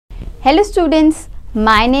Hello students,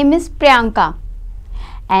 my name is Priyanka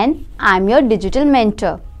and I am your digital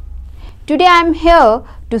mentor. Today I am here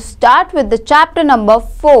to start with the chapter number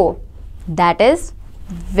 4, that is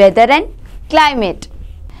weather and climate.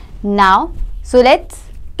 Now, so let's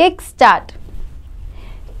kick start.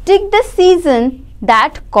 Tick the season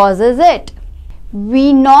that causes it.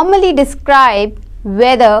 We normally describe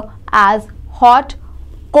weather as hot,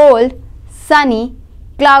 cold, sunny,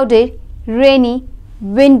 cloudy, rainy,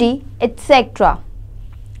 windy, etc.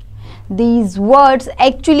 These words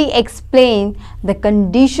actually explain the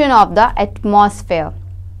condition of the atmosphere.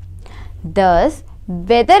 Thus,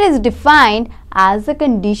 weather is defined as the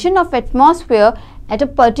condition of atmosphere at a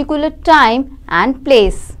particular time and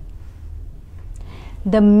place.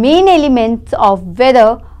 The main elements of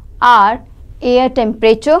weather are air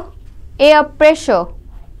temperature, air pressure,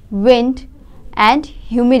 wind, and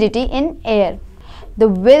humidity in air. The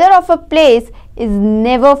weather of a place is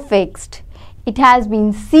never fixed. It has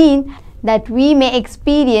been seen that we may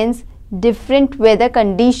experience different weather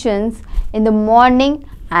conditions in the morning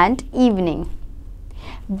and evening.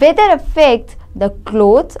 Weather affects the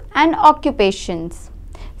clothes and occupations.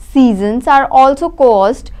 Seasons are also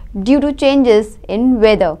caused due to changes in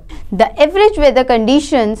weather. The average weather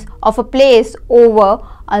conditions of a place over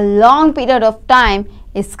a long period of time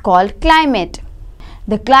is called climate.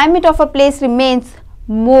 The climate of a place remains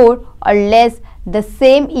more or less the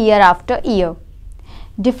same year after year.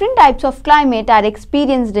 Different types of climate are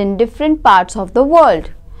experienced in different parts of the world.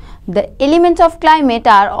 The elements of climate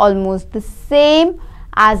are almost the same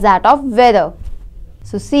as that of weather.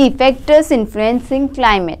 So see factors influencing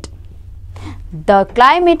climate. The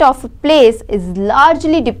climate of a place is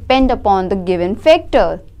largely depend upon the given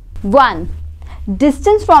factor. 1.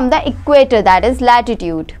 Distance from the equator, that is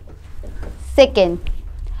latitude. 2.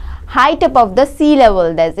 Height above the sea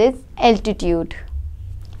level, that is altitude.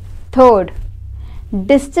 3.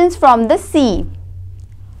 Distance from the sea.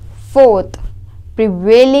 4.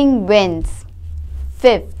 Prevailing winds.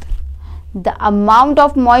 5. The amount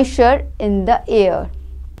of moisture in the air.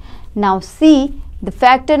 Now see the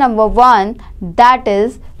factor number 1, that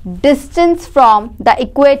is distance from the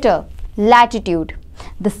equator, latitude.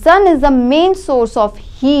 The sun is the main source of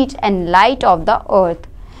heat and light of the earth.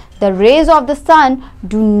 The rays of the sun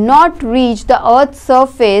do not reach the earth's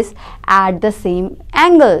surface at the same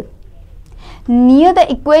angle. Near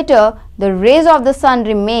the equator, the rays of the sun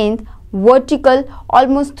remain vertical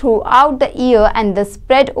almost throughout the year and they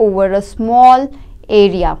spread over a small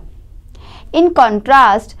area. In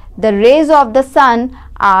contrast, the rays of the sun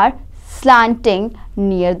are slanting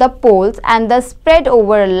near the poles and they spread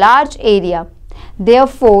over a large area.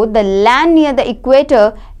 Therefore, the land near the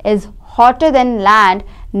equator is hotter than land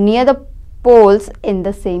near the poles in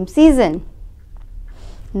the same season.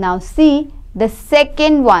 Now see the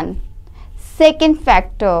second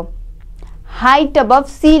factor, height above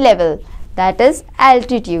sea level, that is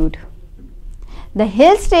altitude. The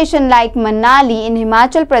hill station like Manali in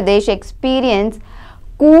Himachal Pradesh experience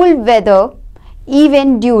cool weather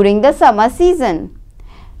even during the summer season.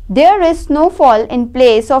 There is snowfall in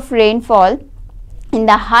place of rainfall in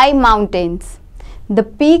the high mountains. The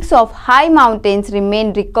peaks of high mountains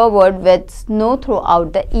remain covered with snow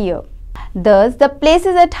throughout the year. Thus, the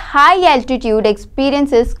places at high altitude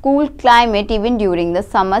experiences cool climate even during the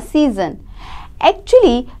summer season.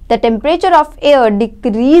 Actually, the temperature of air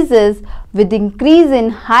decreases with increase in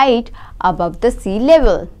height above the sea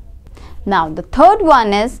level. Now, the third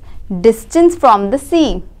one is distance from the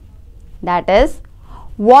sea. That is,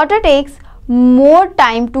 water takes more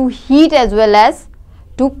time to heat as well as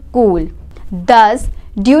to cool. Thus,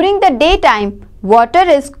 during the daytime, water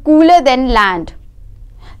is cooler than land.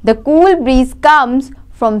 The cool breeze comes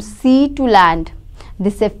from sea to land.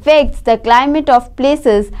 This affects the climate of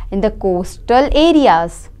places in the coastal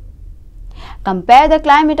areas. Compare the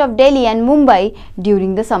climate of Delhi and Mumbai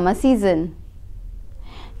during the summer season.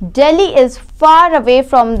 Delhi is far away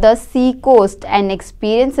from the sea coast and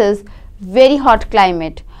experiences very hot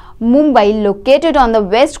climate. Mumbai, located on the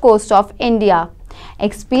west coast of India,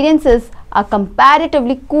 experiences a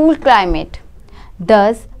comparatively cool climate.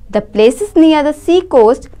 Thus, the places near the sea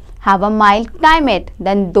coast have a mild climate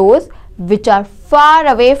than those which are far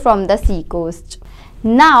away from the sea coast.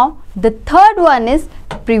 Now, the third one is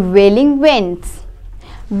prevailing winds.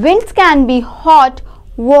 Winds can be hot,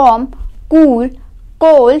 warm, cool,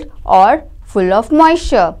 cold or full of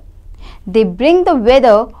moisture. They bring the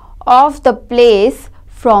weather of the place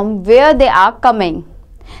from where they are coming.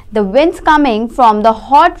 The winds coming from the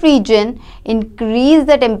hot region increase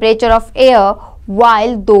the temperature of air,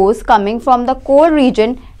 while those coming from the cold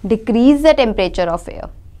region decrease the temperature of air.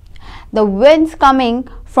 The winds coming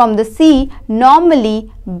from the sea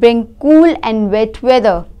normally bring cool and wet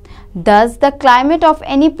weather. Thus, the climate of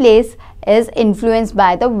any place is influenced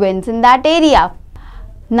by the winds in that area.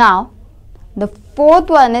 Now, the fourth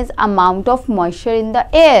one is amount of moisture in the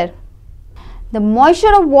air. The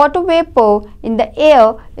moisture of water vapor in the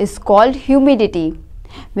air is called humidity.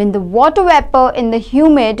 When the water vapor in the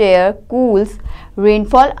humid air cools,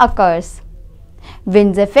 rainfall occurs.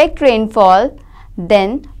 Winds affect rainfall,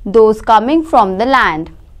 then those coming from the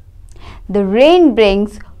land. The rain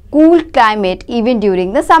brings cool climate even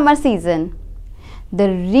during the summer season. The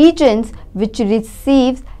regions which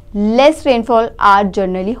receives less rainfall are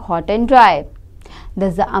generally hot and dry.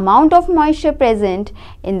 Thus, the amount of moisture present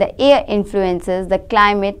in the air influences the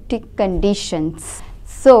climatic conditions.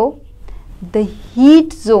 So, the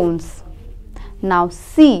heat zones. Now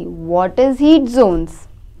see, what is heat zones?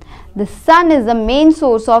 The sun is the main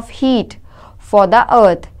source of heat for the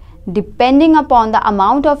earth. Depending upon the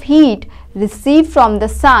amount of heat received from the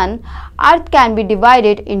sun, earth can be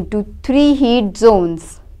divided into 3 heat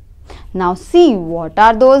zones. Now see, what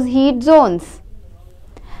are those heat zones?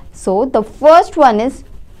 So the first one is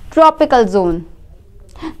tropical zone.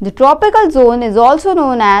 The tropical zone is also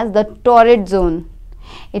known as the torrid zone.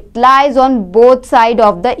 It lies on both sides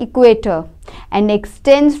of the equator and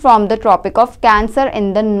extends from the Tropic of Cancer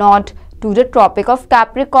in the north to the Tropic of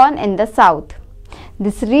Capricorn in the south.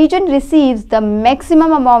 This region receives the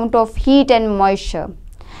maximum amount of heat and moisture.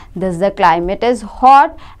 Thus, the climate is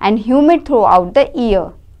hot and humid throughout the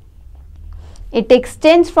year. It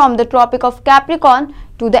extends from the Tropic of Capricorn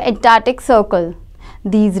to the Antarctic Circle.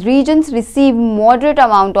 These regions receive moderate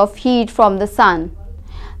amount of heat from the sun.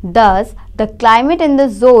 Thus, the climate in the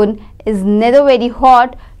zone is neither very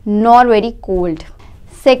hot nor very cold.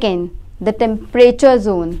 Second, the temperature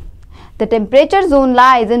zone. The temperature zone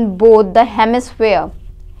lies in both the hemispheres.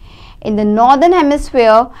 In the northern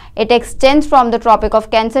hemisphere, it extends from the Tropic of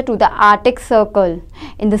Cancer to the Arctic Circle.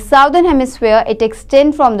 In the southern hemisphere, it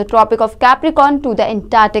extends from the Tropic of Capricorn to the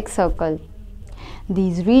Antarctic Circle.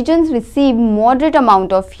 These regions receive moderate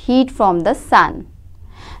amount of heat from the sun.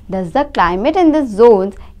 Thus, the climate in the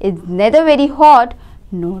zones is neither very hot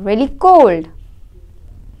nor very cold.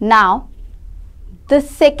 Now, the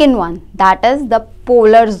second one, that is the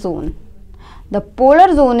polar zone. The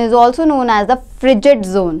polar zone is also known as the frigid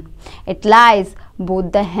zone. It lies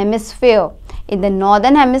both the hemisphere. In the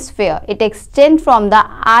northern hemisphere, it extends from the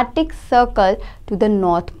Arctic Circle to the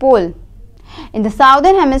North Pole. In the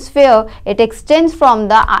southern hemisphere, it extends from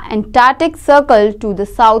the Antarctic Circle to the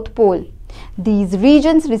South Pole. These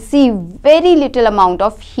regions receive very little amount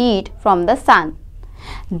of heat from the sun.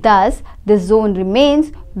 Thus, the zone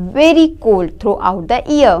remains very cold throughout the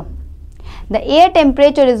year. The air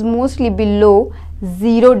temperature is mostly below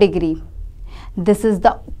 0 degree. This is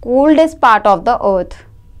the coldest part of the earth.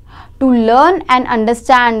 To learn and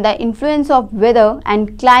understand the influence of weather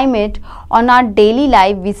and climate on our daily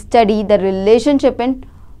life, we study the relationship in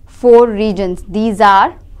 4 regions. These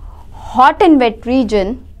are hot and wet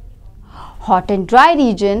region, hot and dry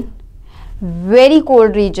region, very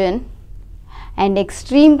cold region, and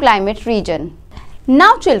extreme climate region.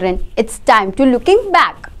 Now children, it's time to looking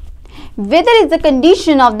back. Weather is the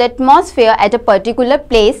condition of the atmosphere at a particular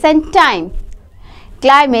place and time.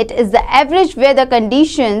 Climate is the average weather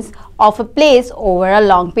conditions of a place over a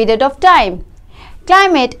long period of time.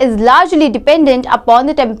 Climate is largely dependent upon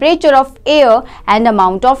the temperature of air and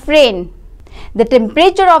amount of rain. The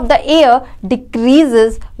temperature of the air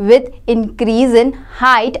decreases with increase in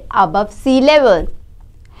height above sea level.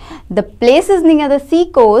 The places near the sea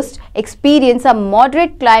coast experience a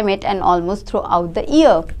moderate climate and almost throughout the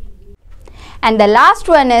year. And the last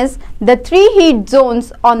one is the 3 heat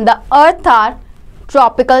zones on the earth are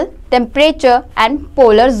tropical, temperature and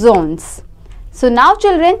polar zones. So now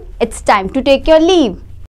children, it's time to take your leave.